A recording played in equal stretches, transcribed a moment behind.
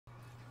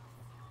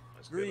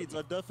Greens,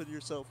 unduffing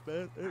yourself,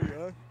 man. There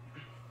you are.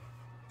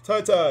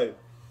 Tie.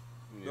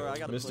 Bro, I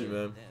gotta Missed play. you,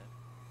 man. Yeah.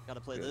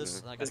 Gotta play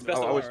this. I It's gotta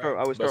best I always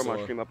start my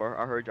one. stream up.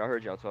 I heard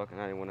y'all talking.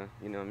 I didn't wanna,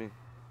 you know what I mean?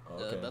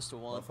 Oh, okay. best of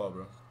one. My fault,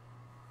 bro.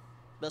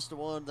 Best of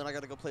one. Then I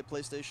gotta go play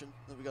PlayStation.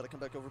 Then we gotta come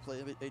back over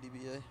play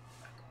ADBA.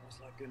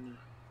 The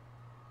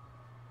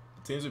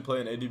teams we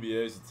play in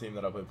ADBA is the team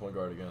that I play point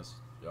guard against.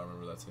 Y'all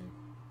remember that team?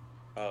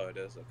 Oh, it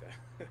is okay.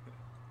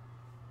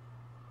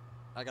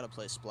 I gotta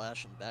play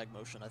Splash and Bag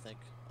Motion, I think,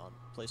 on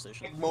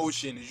PlayStation. Bag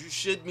Motion, did you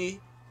shit me?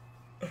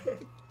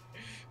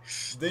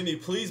 Dinny,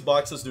 please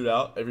box this dude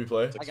out every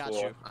play. I got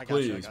you.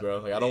 Please, bro.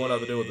 Like, I don't want to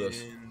have to deal with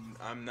this. And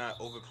I'm not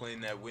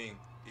overplaying that wing.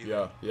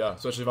 Either. Yeah.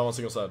 Especially if I'm on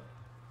single side.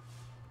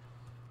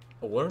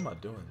 Oh, what am I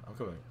doing? I'm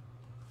coming.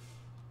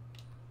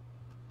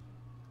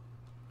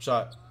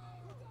 Shot.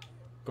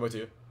 Come back to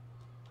you.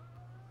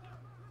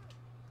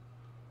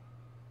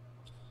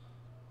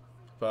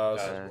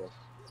 Pass.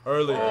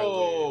 Early.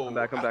 Oh, I'm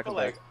back. I feel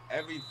like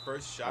every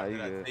first shot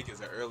that I take is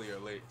an early or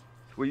late.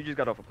 Well, you just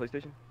got off a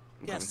PlayStation?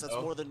 Yes,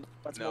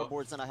 that's more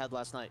boards than I had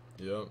last night.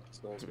 Yep.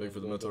 It's big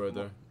for the mental right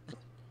there.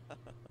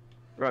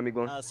 Right, me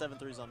going. 7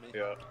 threes on me.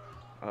 Yeah.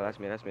 Oh, that's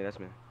me.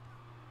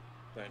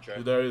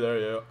 You there,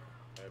 yeah.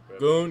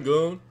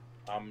 Goon.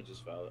 I'm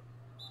just foul it.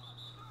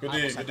 Good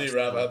D,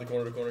 Rap. I had the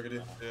corner to corner, good D.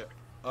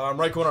 Yeah.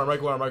 Right corner.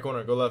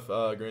 Go left,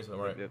 Greens, I'm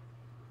right. Yep.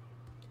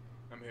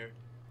 I'm here.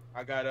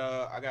 I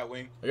got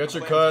wing. I got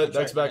your cut,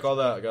 Dex back, all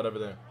that. I got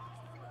everything.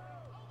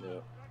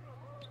 Yeah.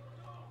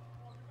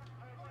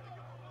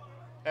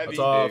 Heavy. That's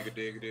off. Good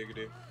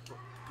day.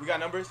 We got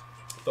numbers?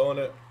 Throwing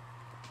it.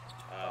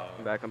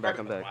 I'm back. I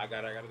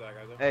got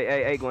it.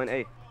 Hey, Glenn,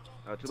 hey.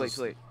 Too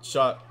late.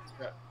 Shot.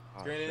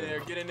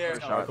 Get in there.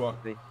 Alright, come on.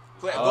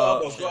 Go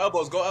elbows.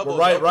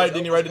 Right,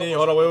 Dinny.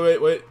 Hold on,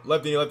 wait.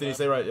 Left Dinny,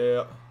 stay right.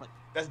 Yeah.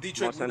 That's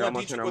D-trick. I'm We want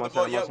D-trick with the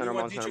ball. Yeah, we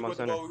want D-trick with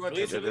the ball.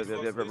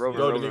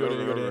 Go,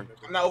 Dinny.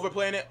 I'm not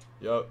overplaying it.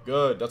 Yo,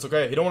 good. That's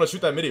okay. He don't want to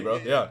shoot that midi, bro.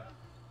 Yeah.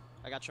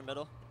 I got your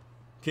middle.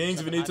 Kings,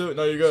 if you need to.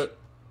 No, you're good.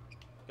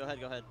 Go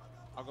ahead.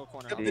 I'll go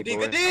corner. Good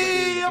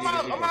D. I'm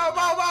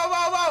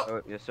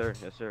out. Yes, sir.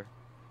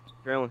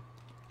 Trailing.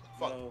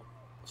 Fuck.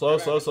 Slow.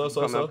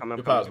 Come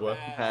Good pass, boy.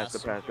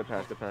 Good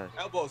pass.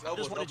 Elbows.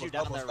 Just wanted you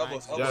down there,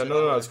 Ryan. Yeah,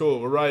 no, it's cool.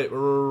 We're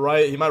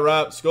right. He might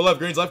wrap. Go left,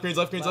 Greens. Left. It's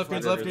okay.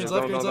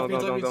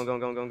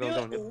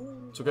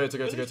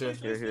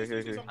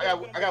 Here.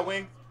 I got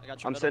wing.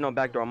 I'm sitting on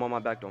back door. I'm on my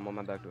back door.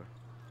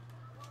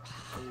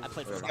 I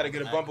played for Just gotta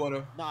get a bump on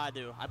him. No, I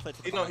do. I played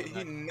for the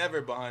He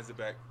never behind the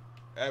back.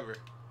 Ever.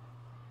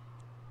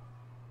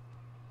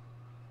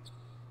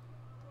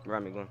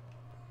 Right, me, Glenn.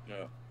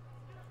 Yeah.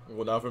 We'll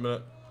go down for a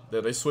minute.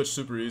 They switch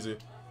super easy.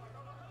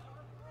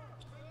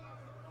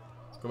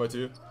 Come back to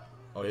you.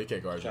 Oh, he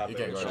can't guard you. He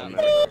can't guard you.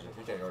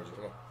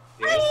 Come on.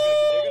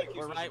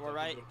 We're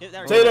right.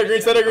 Stay there,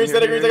 Greens. I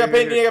got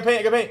paint.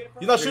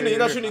 He's not shooting.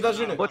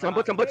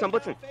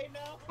 Blitzing.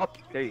 Oh,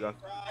 there you go.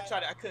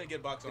 I couldn't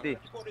get box on him.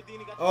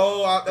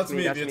 Oh, that's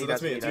me.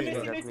 That's me. Good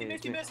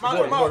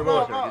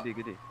D.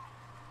 Good.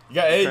 You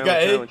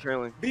got A.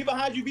 Trailing. Be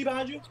behind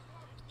you.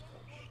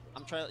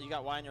 I'm trying. You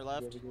got Y on your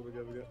left. We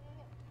good.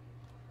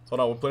 Hold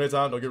on, plenty of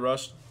time. Don't get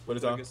rushed. Plenty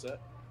of time.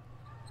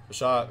 The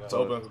shot. It's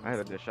open. I had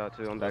a good shot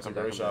too. I'm back.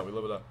 Great shot. We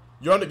live with that.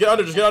 You're under. Get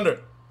under. Just get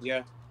under.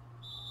 Yeah.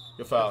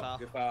 Good foul.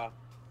 Good foul.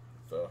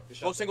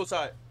 Go single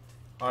side.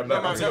 All right,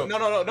 No. back. I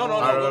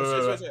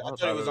thought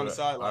he was on the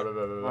sideline.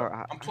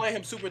 Right. I'm playing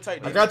him super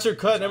tight. I got your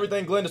cut and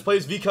everything, Glenn. Just play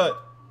his V cut.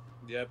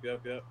 Yep.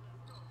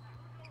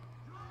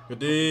 Good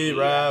D,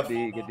 Raph.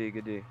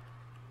 Good D.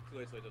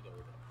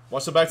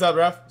 Watch the backside,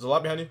 Raph. There's a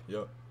lot behind you.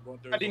 Yo.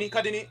 Kadini.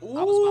 I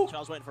Ooh.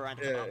 was waiting for Ryan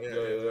to come out.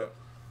 Yeah.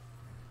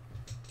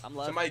 I'm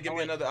left. Somebody give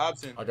me another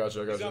option. I got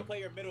you. He's gonna play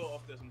your middle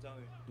off this, I'm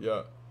telling you.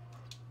 Yeah.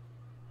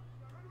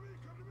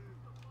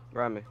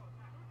 Right, me. Yeah,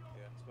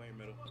 he's playing your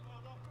middle.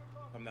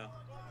 Come now.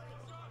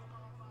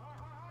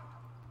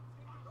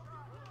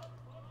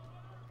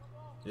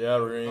 Yeah,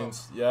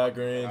 Greens.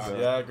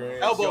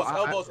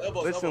 Elbows.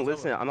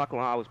 Listen. I'm not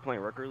gonna lie. I was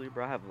playing Ruck earlier,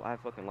 bro. I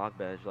have fucking lock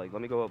badge. Like,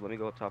 let me go up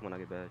top when I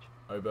get badge.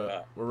 I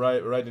bet. We're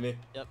right, Denny.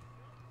 Yep.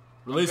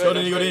 Release, go,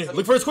 Denny.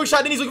 Look for his quick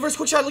shot, Denny. He has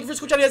to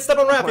step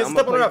on Raph. I'm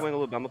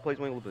gonna play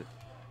swing a little bit.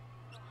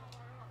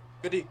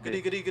 Good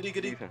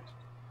D. Defense.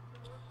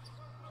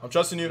 I'm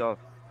trusting you. Tough.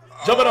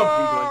 Jump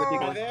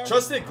at him.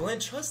 Trust it, Glenn.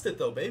 Trust it,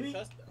 though, baby.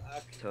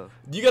 Tough.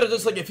 You gotta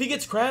just, like, if he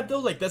gets crabbed, though,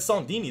 like, that's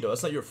on Dini, though.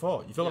 That's not your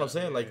fault. You feel what I'm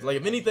saying? Like,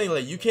 if anything,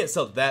 like, you can't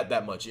sell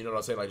that much. You know what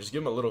I'm saying? Like, just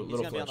give him a little He's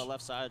gonna be flinch. on the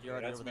left side. You're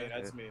already over there.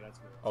 That's me.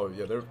 Oh,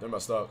 yeah, they're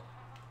messed up.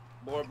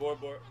 Board.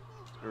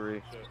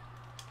 Three.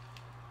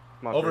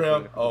 Over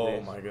him. Oh,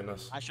 my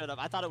goodness. I should have.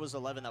 I thought it was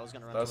 11 that was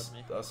gonna run towards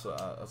me. That's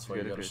why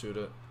you gotta shoot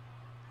it.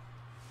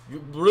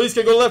 You release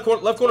can go left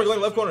corner,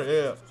 Glenn, left corner.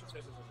 Yeah.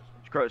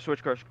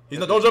 Switch crush.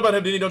 Don't jump at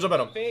him, Dini. Don't jump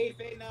at him.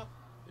 Fade now.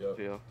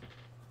 Yeah.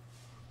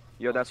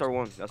 Yo, that's our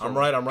one. I'm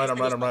right. All right, I'm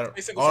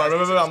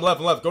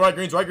left. Go right,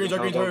 Greens. Go. I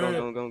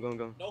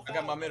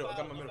got my middle.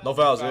 No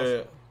fouls.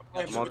 Yeah.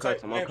 I'm on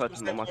cuts. I'm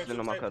sitting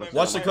on my cuts.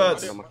 Watch the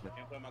cuts.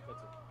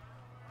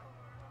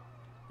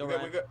 We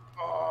good.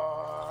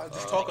 Oh,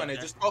 Just talk on it.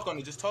 Just talk on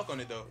it. Just talk on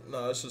it though.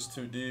 No, it's just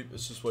too deep.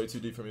 It's just way too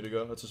deep for me to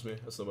go. That's just me.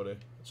 That's nobody.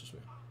 That's just me.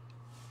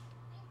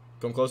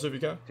 Come closer if you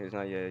can. It's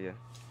not. Yeah.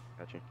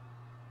 Got you.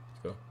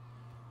 Let's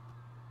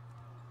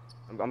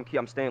go.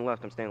 I'm staying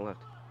left. I'm staying left.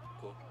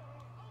 Cool.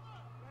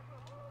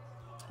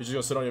 You just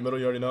gonna sit on your middle.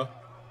 You already know.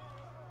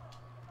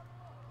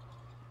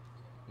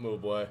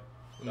 Move, boy.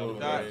 Move,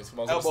 Nice. Come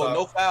on, Elbow. stop.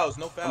 No fouls.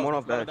 No fouls. I'm one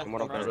off Run it back. back, I'm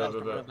one off run it back.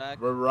 back, run it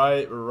back. We're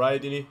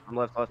right, Dini. I'm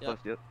left. Yep.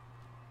 Yep.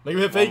 Make him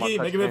hit I'm on my fakey.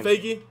 Make him hit touch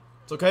fakey.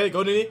 It's okay.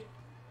 Go, Dini.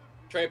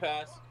 Trey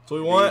pass. That's what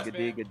we want.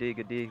 Good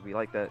D. We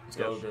like that. Let's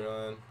go,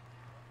 Glenn.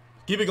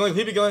 Keep it going.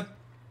 Keep it going.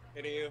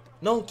 Hitting you.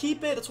 No,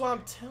 keep it. That's why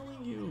I'm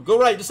telling you. Go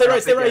right. Just stay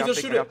right. Stay right.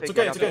 Just shoot it. It's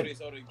okay. It's okay.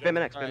 Spin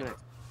next.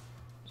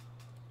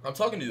 I'm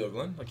talking to you though,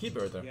 Glenn. Like, keep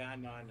it right there. Yeah, I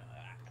know.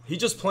 He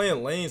just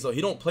playing lanes though.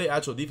 He don't play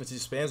actual defense. He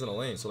spans in a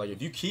lane. So like,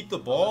 if you keep the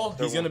ball,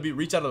 he's gonna be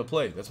reach out of the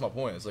play. That's my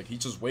point. It's like he's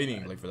just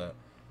waiting like for that.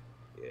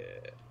 Yeah.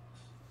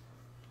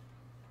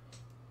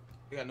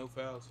 We got no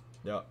fouls.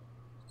 Yeah.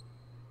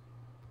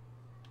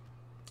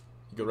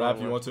 You can rap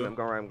if you want to. I'm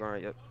going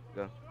right. Yep.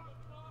 Go.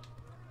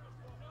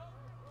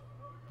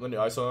 Lend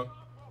your ice on.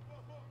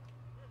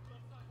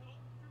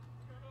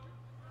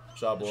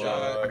 Shot, boy.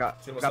 Shot. I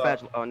got badge.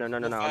 Oh no.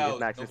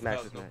 fouls, It's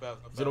max. no fouls, no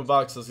Zero fouls.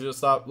 box. Let's just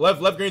stop. Left,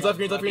 greens. Good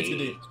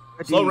D.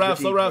 Slow rap.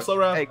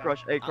 Hey,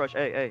 crush.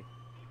 Hey.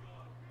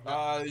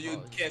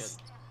 You can't.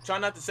 Try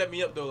not to set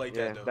me up though like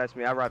Yeah, that though. that's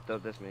me. I wrapped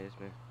up. That's me.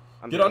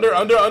 I'm Get good.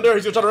 under.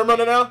 He's gonna try to rim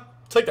runner now.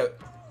 Take that.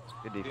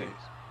 Good defense.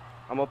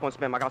 I'm up on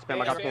spam. I got spam.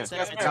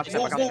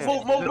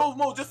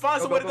 Move. Just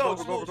find somewhere to go.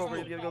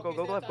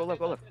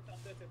 Go left.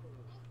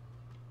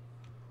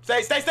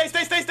 Stay.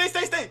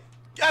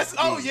 Yes.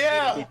 Oh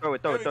yeah. Throw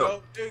it. There we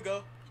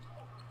go.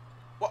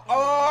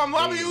 Oh, I'm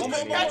loving you.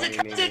 Catch it.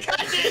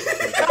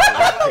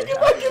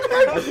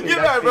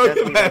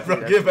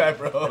 Get back,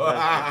 bro.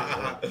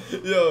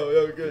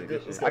 Yo,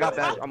 good. I got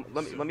badge.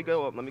 Let me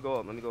go up. All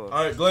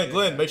right,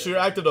 Glenn, make sure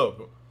you're active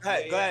though.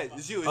 Hey, go ahead.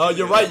 It's you.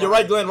 You're right,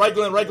 Glenn.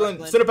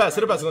 Center pass,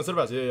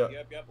 Glenn. Yeah.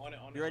 Yep, on it.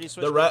 You ready?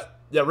 Switch. The rat.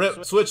 Yeah,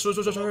 rip. Switch. D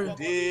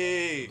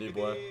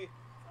boy.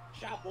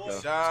 Shot, boy.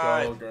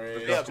 Shot.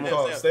 Let's go,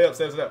 Green. Stay up.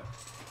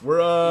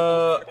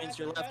 We're Greens,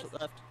 your left.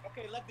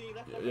 Okay, left D.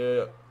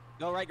 Yeah.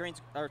 Go right,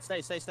 greens. Or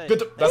stay.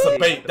 Good. That's a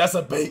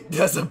bait,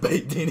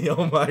 Dini.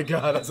 Oh my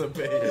god, that's a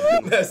bait.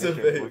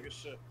 Good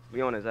shit.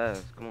 We on his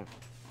ass. Come on.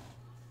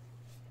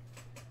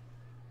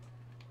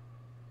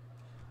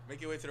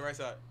 Make your way to the right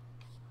side.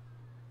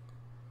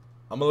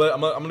 I'm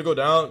gonna go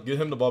down. Get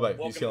him the ball back.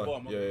 Walk He's in the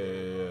killing. ball,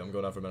 Yeah. I'm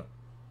going down for a minute.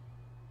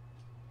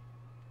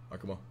 Alright,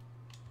 come on.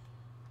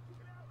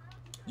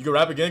 You can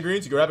rap again,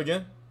 Greens. Get him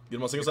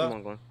on single Come side.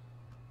 on, Glenn.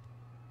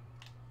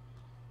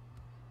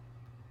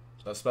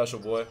 That's special,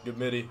 boy. Good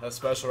midi. That's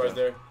special right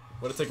there.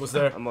 What a take was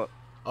there. I'm up.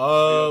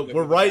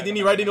 We're right,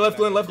 Dini, left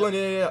Glenn.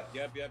 Yeah.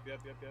 Yep.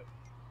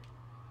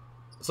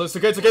 So it's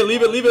okay.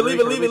 Leave it.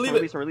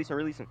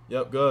 Releasing.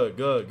 Yep, good.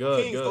 Go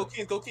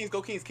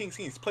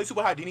Kings. Play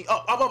super high, Dini.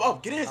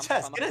 Up. Get in his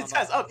chest.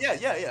 Up.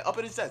 Yeah. Up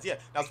in his chest. Yeah.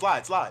 Now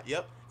slide.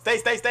 Yep.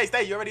 Stay.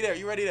 You're already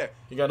there.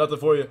 He got nothing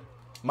for you.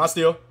 My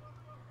steal.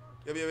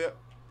 Yep.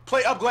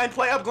 Play up, Glenn.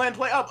 Up.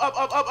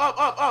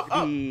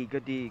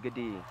 Good D.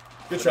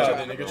 Good try,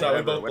 Dini. Good try.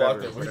 We both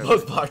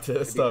blocked it.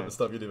 It's tough.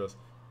 You do this.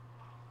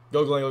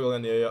 Go,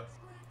 Glenn. Yeah.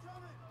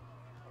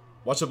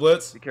 Watch the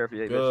blitz. Be careful.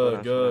 Yeah,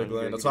 Good,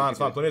 Glenn. That's fine.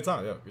 Plenty of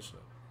time. Yeah, good shit.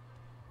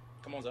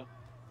 Come on, Zah.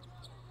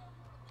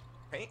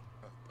 Paint.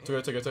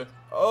 Take it.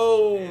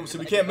 Oh, so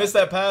we can't miss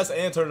that pass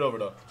and turn it over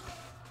though.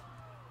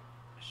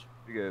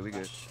 We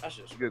good. I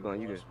should You good,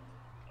 Glenn? You good?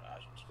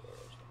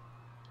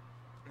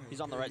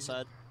 He's on the right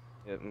side.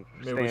 Yeah, I'm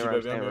here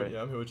with you, baby.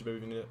 I'm here with you, baby.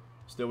 If you need it.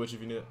 Still with you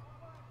if you need it.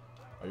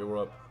 Oh, you're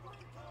up.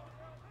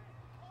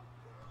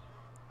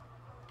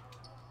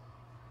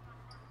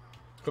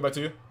 Come back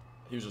to you.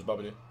 He was just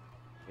bumping you.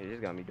 He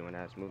just got me doing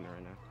ass movement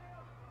right now.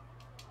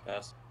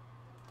 Pass.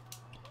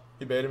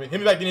 He baited me. Hit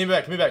me back, Dini.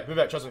 Hit me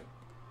back. Trust me.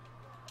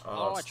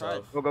 Oh, I it's tried.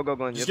 tough. Go,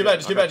 Glenn. Just get back.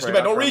 Don't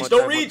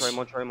reach. I'm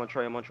on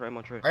Trey.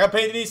 I got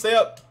pain, Dini. Stay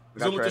up. I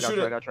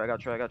got Trey.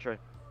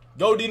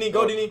 Go,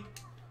 Dini.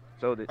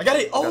 So I got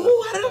it. Oh,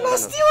 how did I not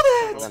steal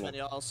that? Many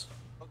alls.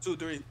 2,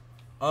 3.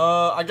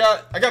 I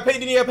got pain,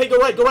 Dini. I got pain. Go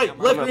right.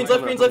 Left greens.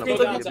 Don't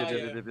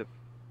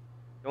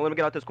let him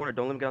get out this corner.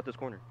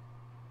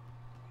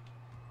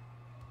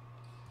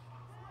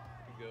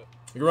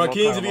 You can run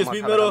Kings if you get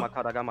speed middle. I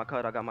got my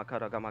cut.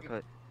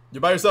 You're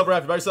by yourself,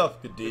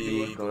 Raph. Good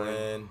D,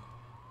 Glenn.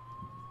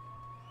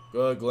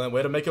 Good, Glenn.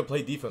 Way to make him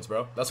play defense,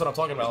 bro. That's what I'm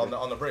talking about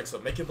on the break. So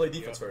make him play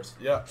defense first.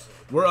 Yeah.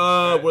 We're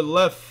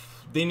left.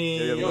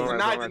 Dini.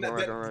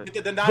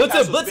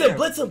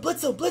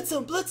 Blitz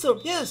him.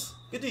 Yes.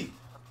 Good D.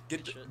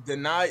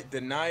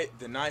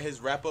 Deny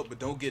his wrap up, but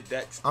don't get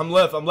Dex. I'm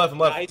left.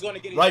 Nah, he's gonna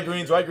get Right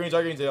greens. Yeah,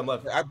 I'm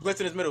left. I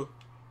blitz in his middle.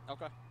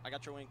 Okay, I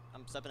got your wing.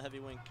 I'm stepping heavy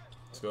wing.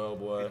 Let's go,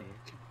 boy.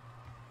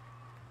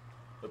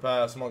 The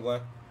pass. Come on, Glenn.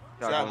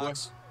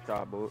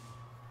 Shot, boy.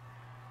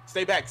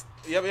 Stay back.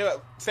 Yep.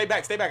 Stay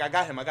back. I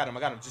got him.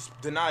 Just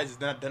deny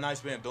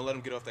spam. Don't let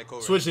him get off that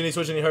cover. Switch,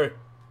 Dini. Hurry.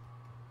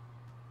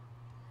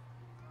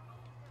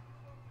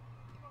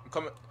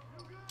 coming.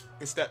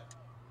 Good step.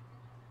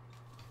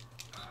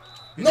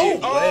 No way,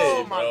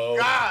 oh my bro.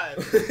 god.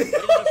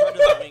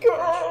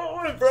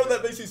 God, bro,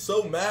 that makes me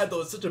so mad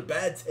though. It's such a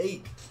bad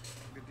take.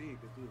 Good D,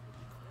 good D.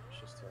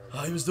 It's just tired.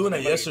 Oh, he was doing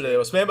that yesterday. I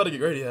was spam about to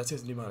get ready. Yeah, that's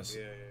his D minus.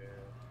 Yeah.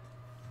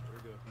 We're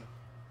good.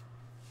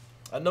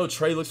 I know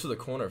Trey looks for the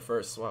corner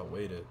first, so I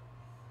waited.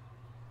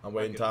 I'm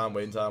waiting time.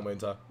 I'm trying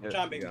to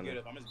make him get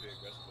up. I'm just being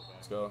aggressive.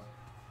 Let's go.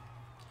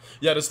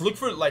 Yeah, just look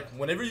for, like,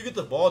 whenever you get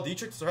the ball,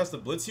 Dietrich has to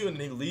blitz you, and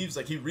then he leaves,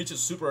 like, he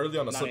reaches super early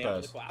on the slip pass. I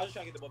was just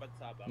trying to get the ball back to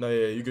the top. No,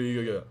 yeah, you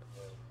go.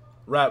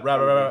 Rap.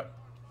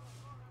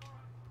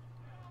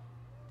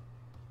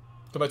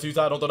 Come back to you,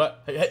 Ty. Don't throw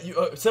that. Hey,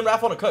 you send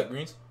Raph on a cut,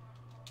 Greens.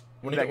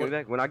 When I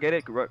get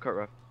it, cut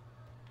Raph.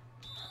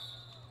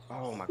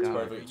 Oh my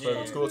god. It's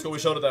perfect. Let's go. We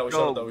showed it that.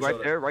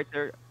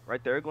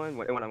 Right there, Glenn.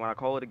 When I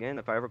call it again,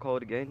 if I ever call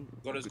it again,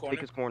 go to his take corner.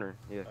 his corner.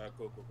 Yeah.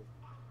 Cool.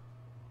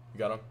 You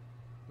got him.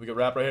 We got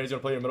Rap right here. He's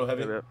gonna play in the middle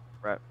heavy.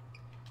 Rap.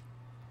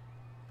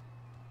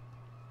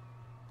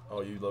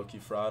 Oh, you low key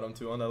fried him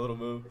too on that little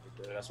move.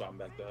 That's why I'm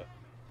backed up.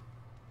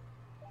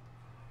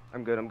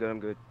 I'm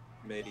good.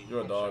 Maybe.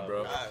 You're a dog,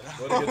 bro.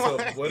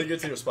 Way to get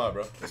to your spot,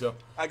 bro. Let's go.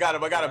 I got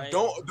him. Right.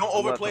 Don't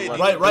overplay it.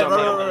 Right.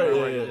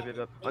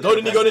 Yeah. Go,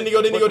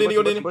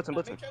 Dini. Blitz him.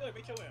 Make sure I'm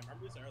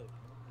blitzing early.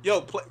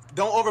 Yo,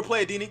 don't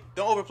overplay it, Dini.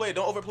 Don't overplay it.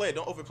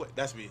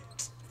 That's me.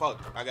 Fuck,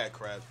 I got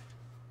crab.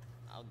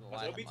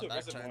 Don't be too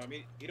aggressive on him.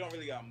 He don't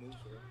really got moves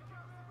for it.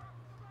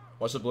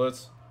 Watch the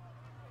blitz.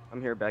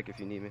 I'm here back if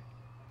you need me.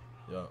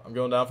 Yeah, I'm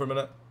going down for a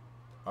minute.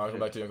 I'll come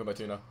back to you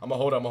now. I'm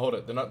gonna hold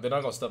it. They're not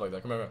gonna step like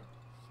that. Come here.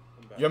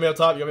 You got me up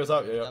top? Yeah.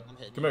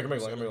 Come here,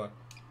 Glenn.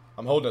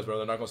 I'm holding this, bro.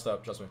 They're not gonna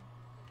step. Trust me.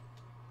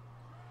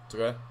 It's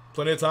okay.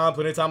 Plenty of time.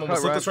 I'm gonna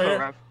slip this right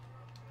here.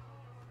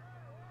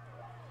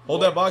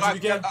 Hold that box if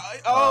you can.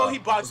 He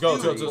boxed.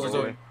 Let's go.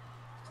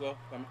 Slow.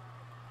 Come.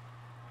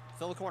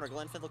 Fill the corner,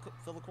 Glenn. Fill the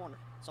corner.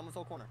 Someone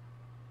fill corner.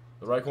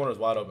 The right corner is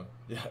wide open.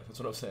 Yeah, that's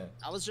what I'm saying.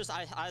 I was.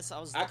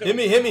 Hit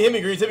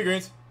me,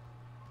 Greens.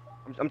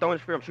 I'm throwing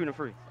it free. I'm shooting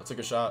free. I took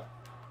a shot.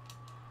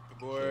 Good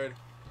board.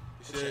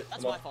 Shit.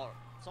 That's my fault.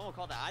 Someone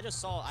called that. I just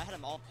saw. I had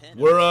him all pinned.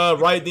 We're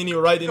right, Dini.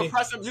 You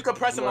can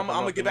press him. I'm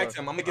gonna get back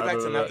to him. After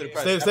the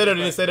press. Stay there,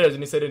 Dini.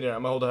 Stay there.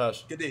 I'm gonna hold the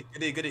hash. Good D.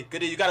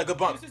 You got a good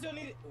bump.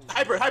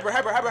 Hyper. I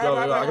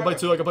can play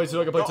two. I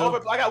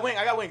got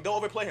wing. Don't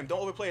overplay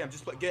him.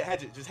 Just get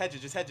hedge it. Just hedge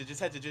it.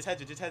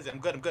 I'm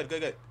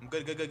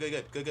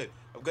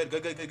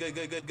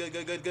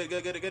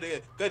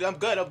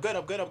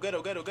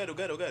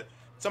good.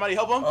 Somebody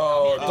help him.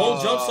 Oh,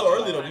 don't jump so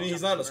early though.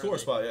 He's not in the scoring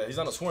spot. Yeah, he's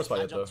not in the scoring spot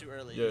yet though. Too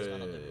early. Yeah.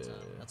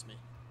 That's me.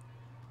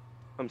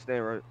 I'm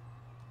staying right.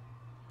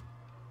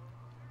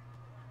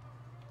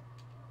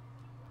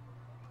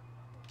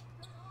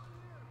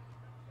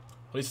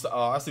 I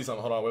see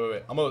something. Hold on.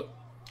 Wait.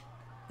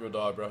 You're a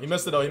dog, bro. He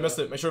missed it though.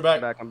 Make sure you're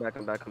back. I'm back.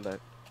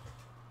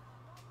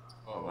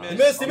 Oh, He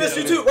missed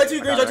you too. Right to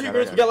you,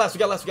 Greens. We got last.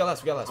 Yeah.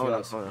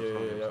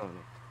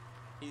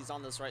 He's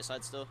on this right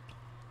side still.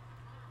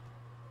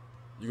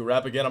 You can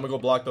wrap again. I'm gonna go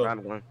block though.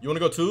 You wanna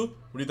go two?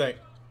 What do you think?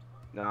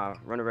 Nah,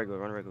 run a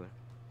regular.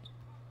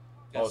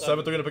 Oh, 7-3 in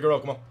the pick and roll.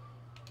 Come on.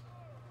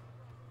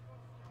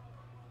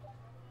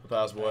 The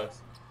pass, boy.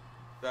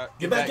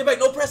 Get back.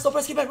 No press.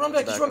 Get back. Run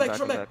back. Just run back.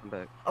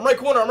 I'm right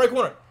corner. Come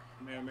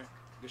here.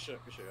 Good shot.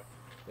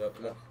 Yep,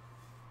 come on.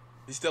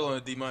 He's still on a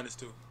D minus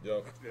too.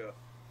 Yo. Yeah.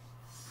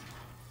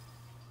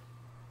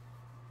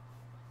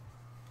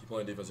 Keep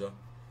playing defense, yo.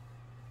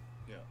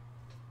 Yeah.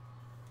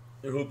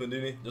 You're hooping,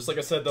 Dini. Just like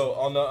I said though,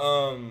 on the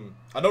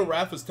I know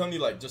Raph was telling you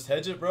like just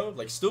hedge it, bro.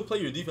 Like still play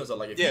your defense.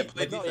 Like if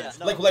play defense.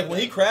 Like when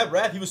he crabbed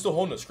Raph, he was still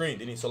holding the screen,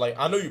 didn't he? So like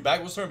I know your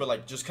back was turned, but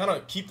like just kind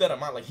of keep that in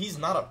mind. Like he's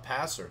not a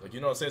passer. Like you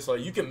know what I'm saying. So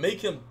like, you can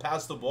make him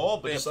pass the ball,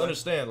 but just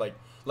understand like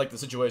the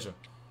situation.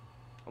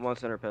 I'm on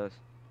center pass.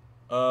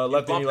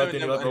 Left Dini. Right.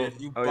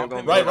 I'm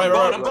gone.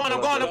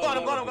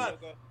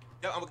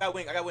 Yeah, I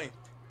got wing.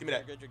 Give me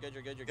that. You're good.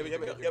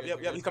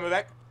 Yep. He's coming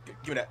back.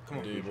 Give me that. Come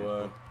on. Dude,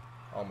 boy.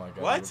 Oh my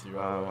god. What?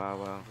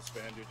 Wow. Just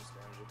spam you.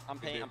 I'm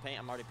paint.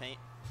 I'm already paint.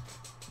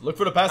 Look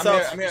for the pass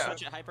outs. I'm here.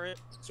 Switch it. Hyper it.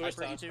 You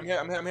too.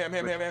 I'm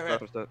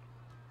here.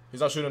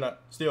 He's not shooting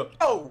that. Steal.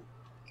 Oh.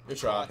 Good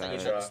try. I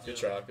Good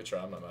try.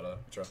 I'm not mad at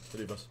that. Good try.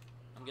 Good defense.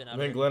 I'm getting out.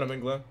 I'm in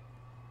Glenn.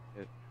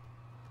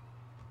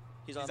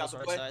 He's on out the to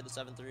right play. side. The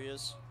 7-3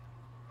 is.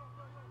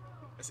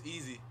 That's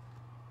easy.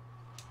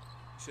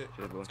 Shit.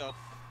 Let's go.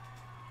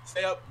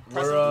 Stay up.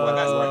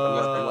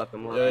 We're left.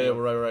 Yeah,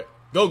 we're right.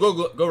 Go,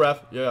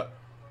 Raph. Yeah.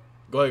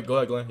 Go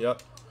ahead, Glenn. Yeah.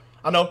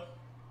 I know.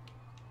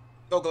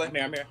 Go, Glenn.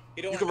 I'm here.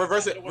 You can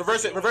reverse it.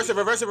 Reverse it. Go.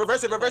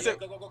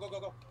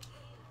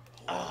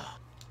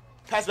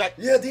 Pass back.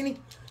 Yeah, Dini.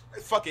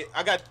 Fuck it.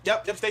 I got.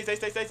 Yep. Stay.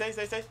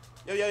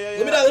 Yo.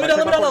 Let me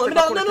down. No.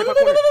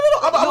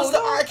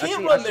 I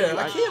can't run there.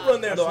 I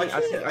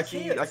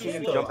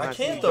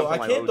can't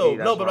though.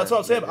 No, but that's what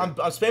I'm saying. I'm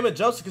spamming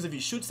jumps because if he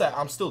shoots that,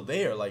 I'm still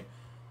there. Like,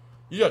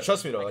 you gotta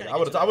trust me though. Like, I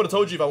would have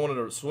told you if I wanted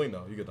to swing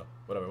though. You good though.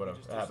 Whatever. It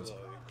happens. Yeah,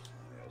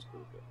 that's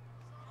cool.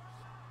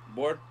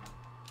 Board.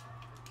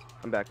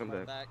 I'm back.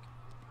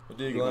 Good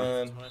Good D,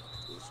 Glenn.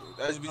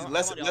 That should be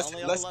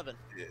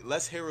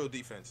less hero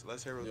defense.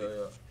 Less hero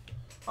defense.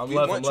 Yeah. We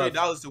want Trey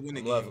Dollars to win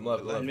the game. I'm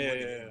left.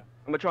 Yeah.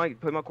 I'm gonna try and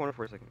play my corner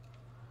for a second.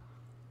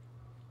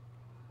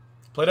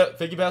 Play that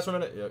fakey pass for a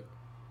minute. Yeah.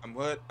 I'm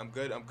good.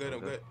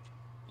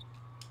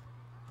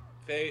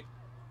 Fade.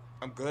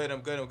 I'm good.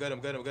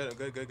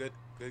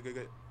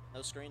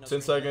 No screen.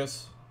 10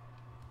 seconds.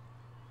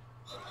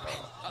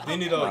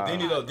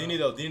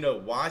 Dini though,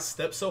 why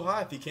step so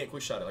high if he can't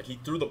quick shot it? Like, he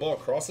threw the ball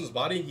across his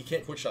body, he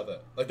can't quick shot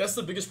that. Like, that's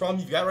the biggest problem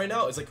you've got right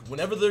now, is like,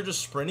 whenever they're just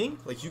sprinting,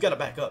 like, you gotta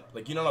back up.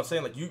 Like, you know what I'm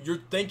saying? Like, you're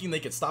thinking they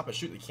can stop and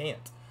shoot, they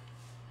can't.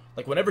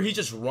 Like, whenever he's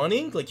just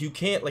running, like, you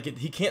can't, like,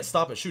 he can't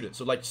stop and shoot it.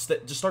 So, like,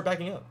 just start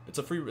backing up. It's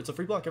a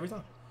free block every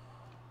time.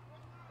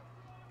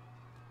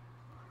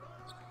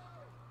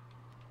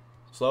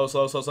 Slow.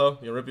 You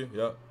gonna rip you?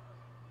 Yeah.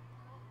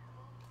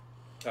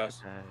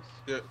 Pass.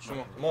 Yeah,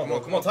 Come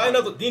on, tighten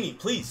up, Dini,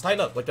 please, tighten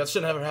up. Like, that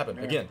shouldn't ever happen.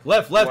 Again,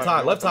 left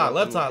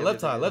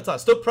tie.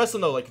 Still press him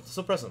though, like,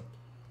 still press him.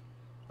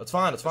 That's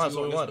fine. That's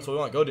what we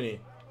want. Go, Dini.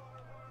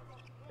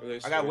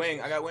 I got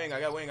wing. I got your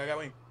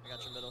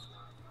middle.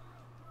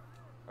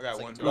 I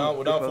got one.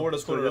 We're down forward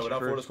this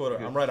quarter.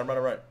 I'm right.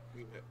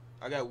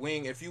 I got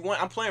wing. If you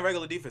want, I'm playing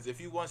regular defense. If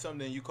you want something,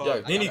 then you call. Yeah,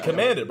 it. Dini,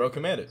 command it, bro.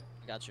 Command it.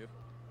 I got you.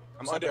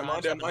 I'm under. I'm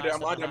good.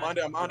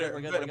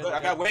 I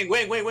got wing.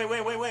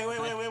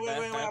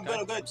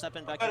 I'm good.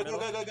 Stepping back in the middle.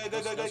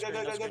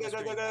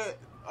 Good.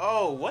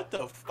 Oh, what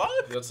the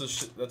fuck? That's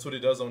what he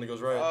does when he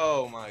goes right.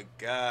 Oh my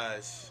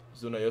gosh.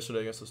 He's doing that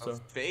yesterday against us too.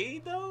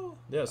 Fade though?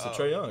 Yeah, it's the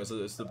Trae Young. It's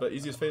the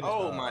easiest fade.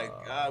 Oh my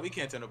god, we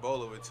can't turn the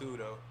ball over too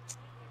though.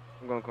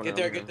 I'm going corner.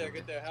 Get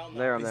there. Hell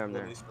no. I'm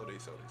there.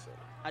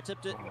 I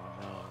tipped it.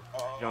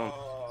 Jump.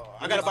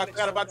 I got a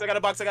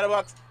box.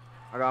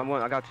 I got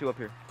one. I got two up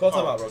here. Call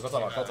time out, bro.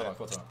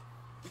 Call time.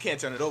 We can't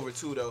turn it over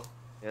too though.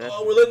 Yeah,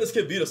 we're letting this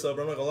kid beat us up,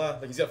 bro. I'm not gonna lie.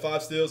 Like, he's got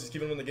 5 steals. He's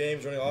keeping him in the game.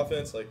 He's running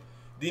offense. Like,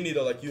 Dini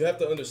though, like, you have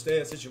to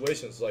understand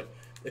situations. Like,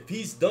 if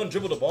he's done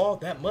dribble the ball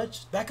that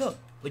much, back up.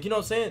 Like, you know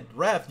what I'm saying?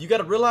 Raph, you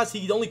gotta realize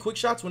he only quick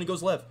shots when he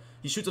goes left.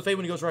 He shoots a fade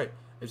when he goes right.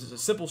 It's just a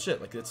simple shit.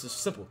 Like, it's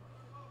just simple.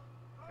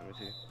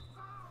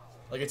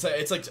 Like, it's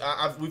like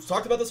we've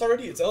talked about this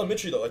already. It's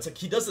elementary though. It's like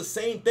he does the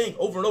same thing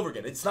over and over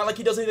again. It's not like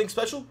he does anything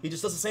special. He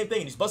just does the same thing,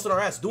 and he's busting our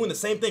ass doing the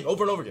same thing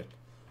over and over again.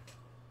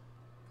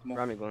 Come on.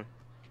 Grab me, Glenn.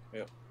 Yeah.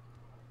 You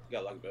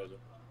got lucky, better.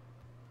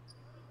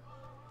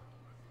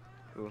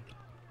 Ooh.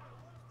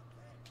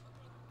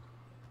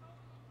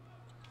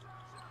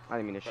 I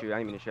didn't mean to shoot.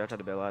 I tried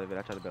to bail out of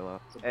it.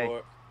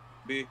 Support.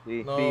 B.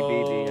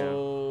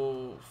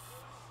 No. B.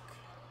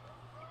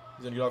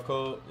 He's gonna get off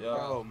code. Yeah.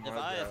 Oh my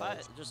god.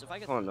 If I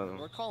get,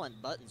 we're calling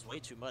buttons way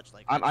too much.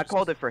 Like, I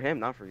called it for him,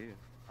 not for you.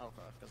 Okay,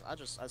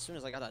 because as soon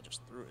as I got it, I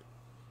just threw it.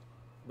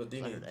 But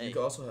Dini, you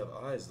can also have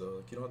eyes though.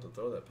 Like, you don't have to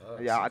throw that pass.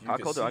 Yeah, like, I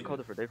called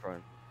it for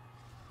Dayfri.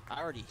 I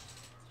already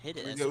hit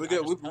it. We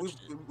good.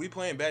 We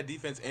playing bad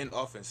defense and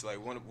offense. Like,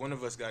 one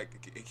of us got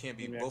it can't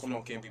be. Both of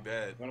them can't be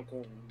bad.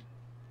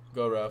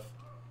 Go, Raph.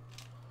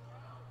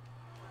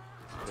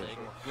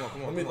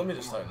 Come on. Let me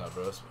just tighten up,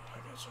 bro.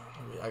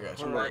 I got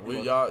you. Right.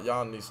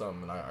 Y'all need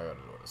something, and I gotta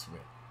do this for me.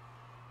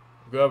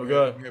 Good, we're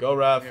good. Go,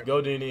 Raph.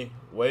 Go, Dini.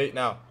 Wait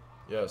now.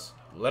 Yes.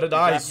 Let it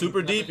die. He's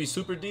super deep.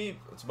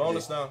 It's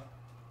bonus now.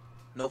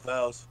 No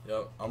fouls.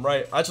 Yep. I'm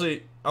right.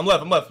 Actually, I'm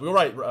left. We're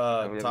right.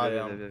 Ty.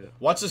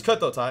 Watch this cut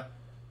though, Ty.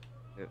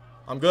 Yep.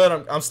 I'm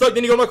good. I'm stuck.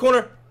 Dini, go to my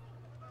corner.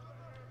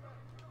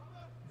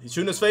 He's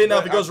shooting his fade now.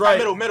 If he goes right.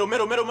 Middle.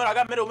 I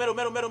got middle.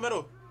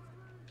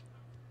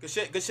 Good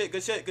shit. Good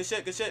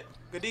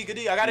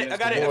D. I got it.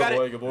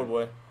 Good board,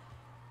 boy.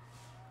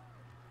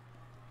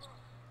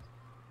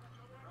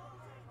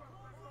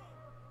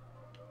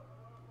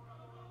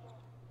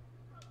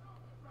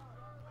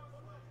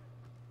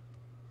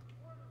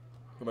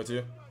 Come back to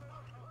you.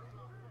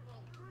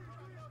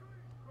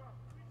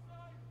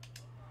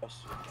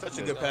 Such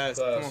a good pass.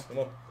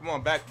 Come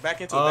on.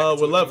 Back into it.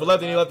 We're left,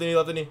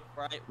 Dini.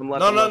 Right.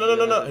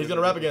 No. He's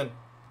gonna wrap again.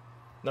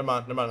 Never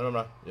mind.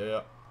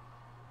 Yeah.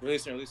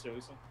 Release her.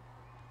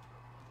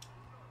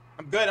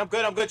 I'm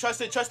good.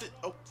 Trust it.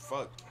 Oh,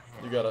 fuck.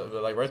 You gotta,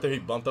 like, right there, he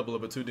bumped up a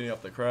little bit too, Dini,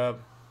 off the crab.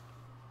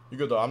 You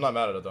good, though. I'm not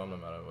mad at it, though.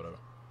 Whatever.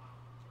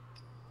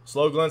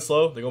 Slow, Glenn,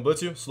 slow. They gonna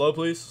blitz you? Slow,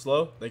 please.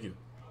 Slow. Thank you.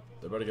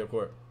 They're ready to get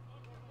court.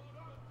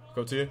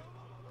 Go to you.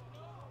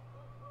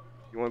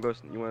 You wanna go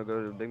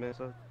to the big man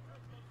side?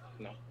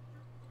 No.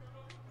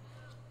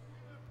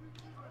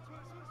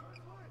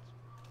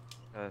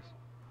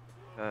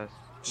 Pass.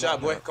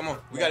 Shot, boy. Come on.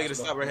 We gotta get a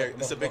stop right here.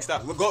 This is a big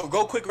stop.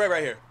 Go quick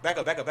right here. Back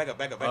up. Left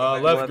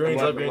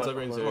greens.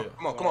 Yeah.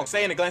 Come on.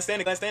 Stay in the Glenn.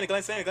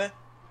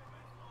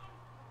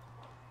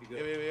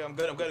 Yeah. I'm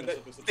good.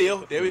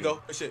 Steal. There we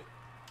go. Good shit.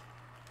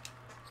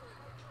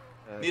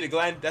 Need a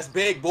Glenn. That's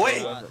big, boy.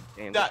 Shot.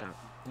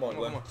 Come on,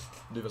 Glenn.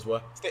 Do this,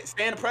 what?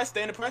 Stay in the press,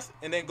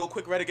 and then go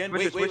quick right again.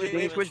 Wait. Switch.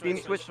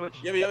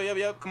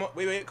 Yeah. Come on.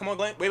 Wait. Come on,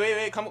 Glenn.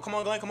 Wait. Come on,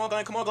 Glenn.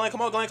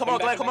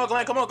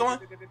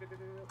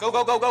 Go.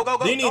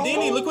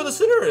 Dini, look where the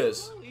center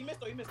is. He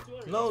missed.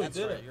 No, he That's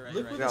didn't. right, you're right,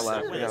 Look you're where the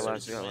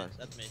right. center is. Last.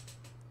 That's me.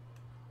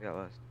 Yeah,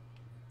 last.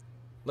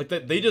 Like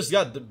they just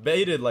got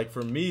debated like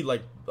for me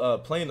like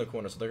playing the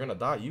corner, so they're gonna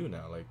dot you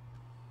now. Like.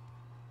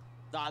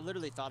 I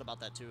literally thought about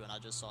that too, and I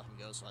just saw him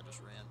go, so I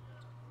just ran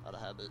out of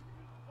habit.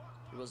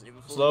 He wasn't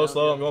even fully Slow, down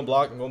slow. yet. I'm going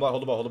block. I'm going block.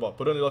 Hold the ball. Hold the ball.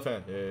 Put it in the left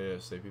hand. Yeah.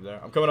 Stay people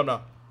there. I'm coming up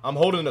now. I'm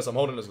holding this. I'm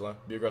holding this, Glenn.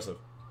 Be aggressive.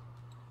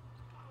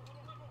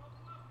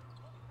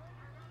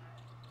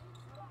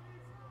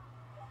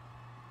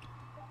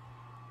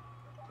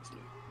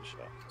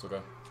 It's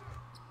okay.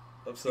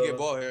 You get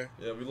ball here.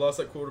 Yeah, we lost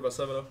that quarter by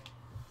 7-0.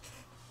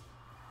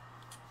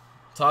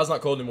 Todd's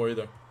not cold anymore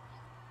either.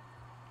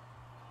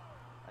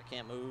 I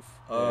can't move.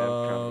 Yeah,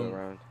 I'm trying to go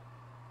around.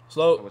 I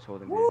Slow. was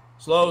holding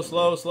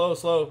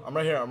Slow. I'm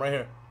right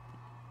here.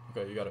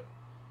 Okay, you got it.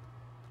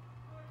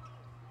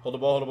 Hold the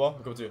ball.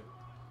 I'm coming to you.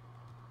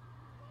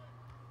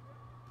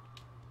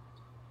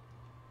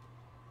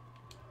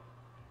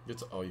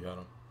 Oh, you had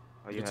him.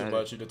 Oh, You did too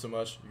much. You did too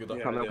much. You get the.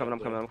 I'm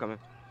coming. I'm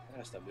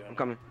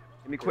coming.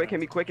 Hit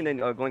me quick, and then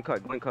Glenn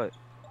cut.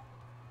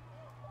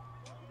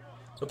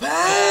 The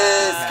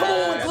pass! Come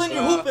on, Glenn,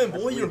 you're hooping,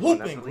 boy. You're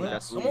hooping, Glenn.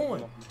 Come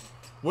on.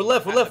 We're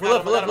left. I got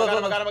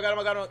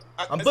him.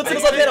 I'm blitzing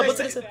his left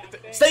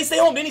hand. Stay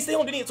home, Denny.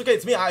 It's okay.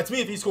 It's me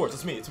if he scores.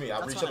 It's me.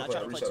 I reach out.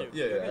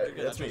 Yeah.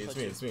 It's me.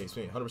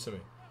 100% me.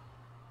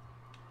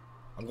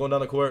 I'm going down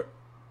the court.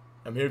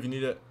 I'm here if you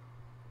need it.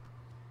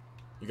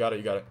 You got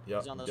it. Yep.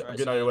 I'm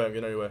getting out of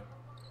your way.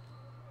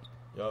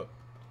 Yep.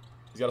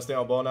 He's got to stay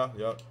on ball now.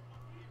 Yep.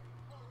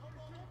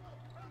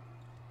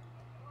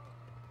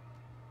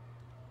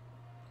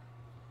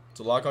 It's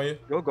a lock on you.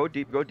 Go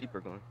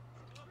deeper, Glenn.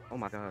 Oh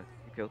my God,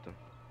 you killed him.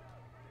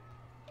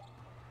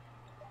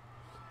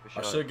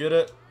 I should get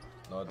it.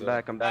 No, I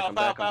didn't. I'm back.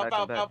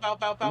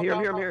 I'm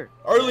here.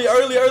 Early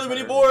when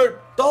he bored.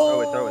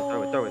 Throw it.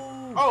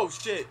 Oh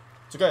shit.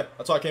 It's okay.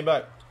 That's why I came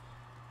back.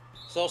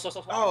 So.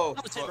 Oh.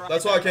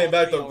 That's why I came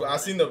back though. I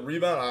seen the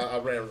rebound. I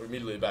ran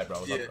immediately back, bro.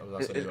 I was not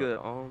It's good.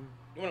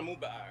 You wanna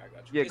move back? I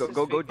got you. Yeah,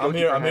 go. I'm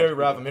here,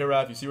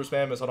 Raph. You see where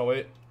spam is? Hold on,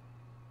 wait.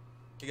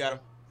 You got him.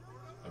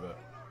 I bet.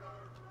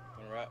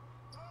 Wanna wrap?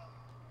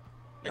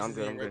 Yeah, I'm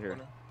good here.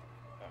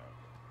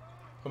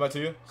 Come back to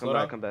you.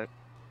 Come back.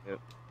 Yep.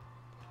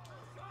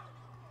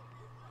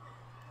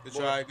 Good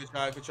try.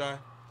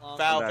 Long.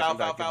 Foul. Get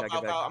back.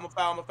 I'm a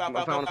foul.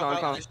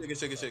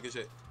 Good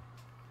shit.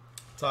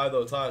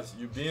 Ties.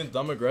 You being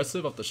dumb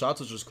aggressive off the shots,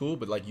 which is cool,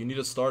 but like you need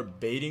to start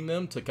baiting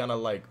them to kind of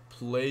like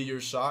play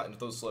your shot and if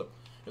those slip.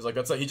 It's like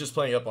that's like he's just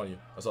playing up on you.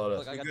 That's all it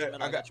is. Look,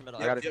 I got your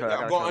middle.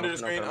 I'm going under the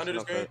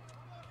screen.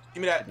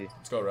 Give me that.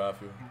 Let's go, Raph.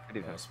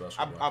 That's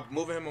special. I'm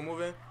moving him.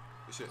 Good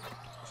shit.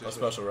 That's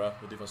special, Raph.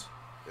 Good defense.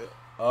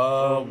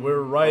 Yeah.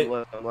 We're right. I'm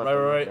left.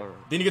 Right.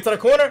 Didn't you get to the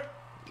corner?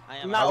 I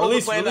am. Not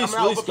Release. overplaying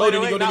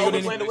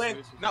the wing.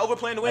 Not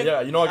overplaying the wing.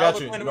 Yeah, you know I got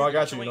you. I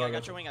got your wing.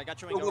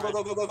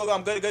 Go.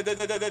 I'm good.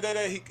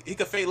 He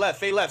could fade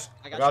left.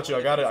 I got you.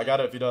 I got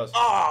it if he does.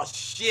 Oh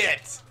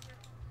shit.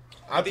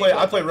 I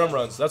play rim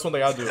runs. That's one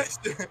thing I do.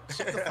 Shut the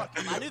fuck up.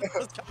 I knew that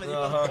was coming.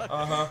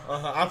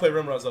 I play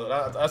rim runs though.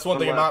 That's one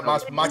thing in my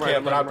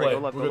camp that I play.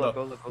 We're good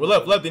though. We're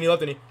left,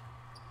 Denny.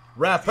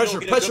 Rap, pressure.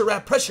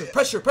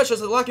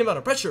 It's a locking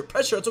battle. Pressure.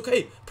 It's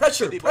okay.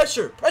 Pressure.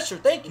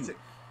 Thank you.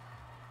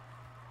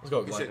 Let's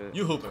go, Glenn.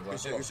 You hooping, Glenn.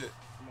 Good shit.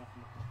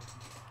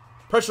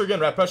 Pressure again,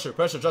 Rap. Pressure.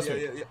 Trust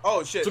me. Yeah.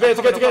 Oh shit. It's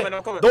okay.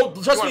 I'm coming.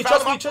 Don't trust me.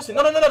 No, trust me.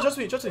 No,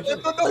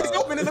 he's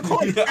open in the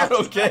corner. I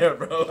don't care,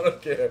 bro. I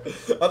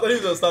thought he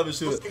was gonna stop and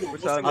shoot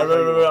it.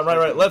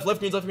 Right. Left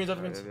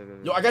greens.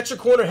 Yo, I got your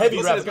corner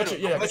heavy, Rap. I got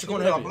your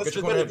corner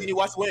heavy. You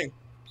watch the wing.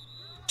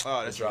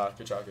 Oh, Good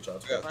try.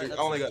 I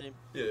only got.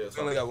 Yeah,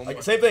 only got one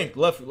more. Same thing.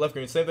 Left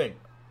green. Same thing.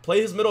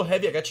 Play his middle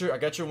heavy. I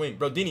got your wing,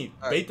 bro. Dini,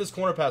 bait this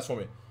corner pass for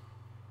me.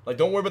 Like,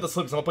 don't worry about the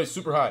slips. I'm gonna play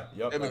super high.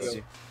 Yup.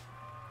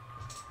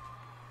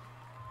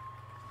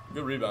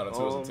 Good rebound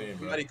too as a team,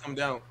 bro. Somebody come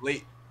down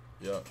late.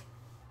 Yeah.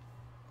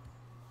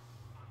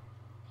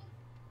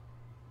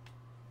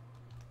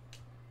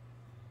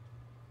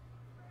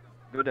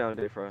 Go down,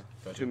 Dayfri.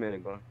 Gotcha. 2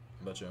 minutes, Glenn.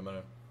 I bet you.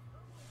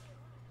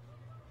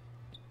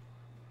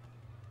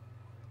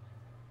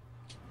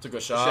 Took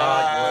a shot.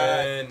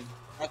 Glenn.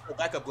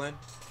 Back up, Glenn.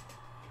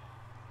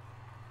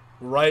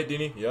 Right,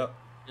 Dini. Yep.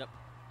 I'm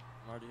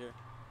already here.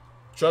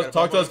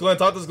 Talk to us, Glenn.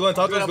 Talk to us, Glenn.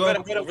 I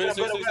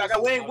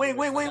got wing.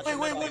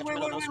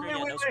 No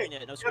screen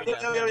yet.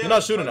 He's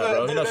not shooting that,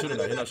 bro. He's not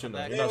shooting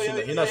that.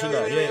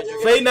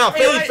 Fade now.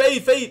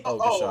 Fade. Oh,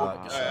 good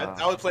shot.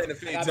 I was playing the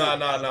fade. No.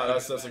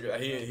 That's a good.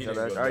 He didn't go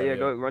down. Alright, yeah,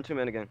 go run 2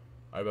 men again.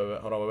 Alright,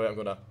 wait. Hold on, wait. I'm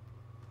going down.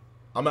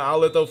 I'm an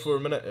outlet though for a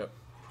minute. Yep.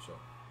 Sure.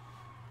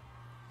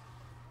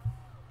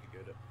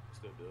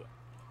 Still do it.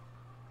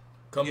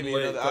 Come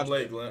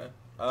late, Glenn.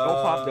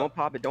 Don't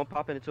pop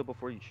it until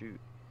before you shoot.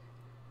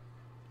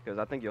 Because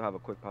I think you'll have a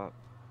quick pop.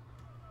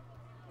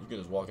 You can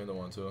just walk into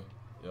one too.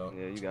 Yeah,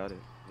 you got it.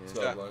 Let's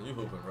go, Glenn. You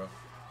hooping, bro.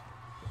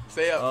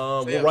 Stay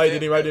up. We're right,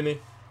 Denny.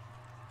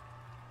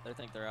 I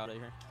think they're out of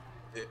here.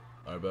 Yeah.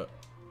 Alright, bet.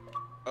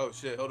 Oh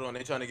shit, hold on.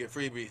 They trying to get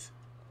freebies.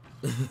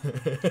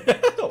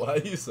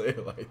 Why you say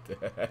it like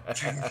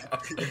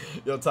that?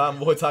 Yo, Tom,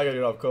 boy, Ty gotta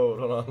get off cold.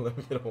 Hold on, let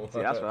me get him one.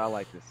 See, that's what I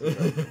like to see.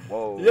 Like,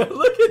 whoa. Yeah,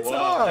 look at Whoa.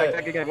 Ty.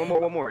 Back again.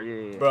 One more.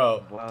 Yeah.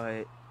 Bro.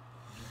 What?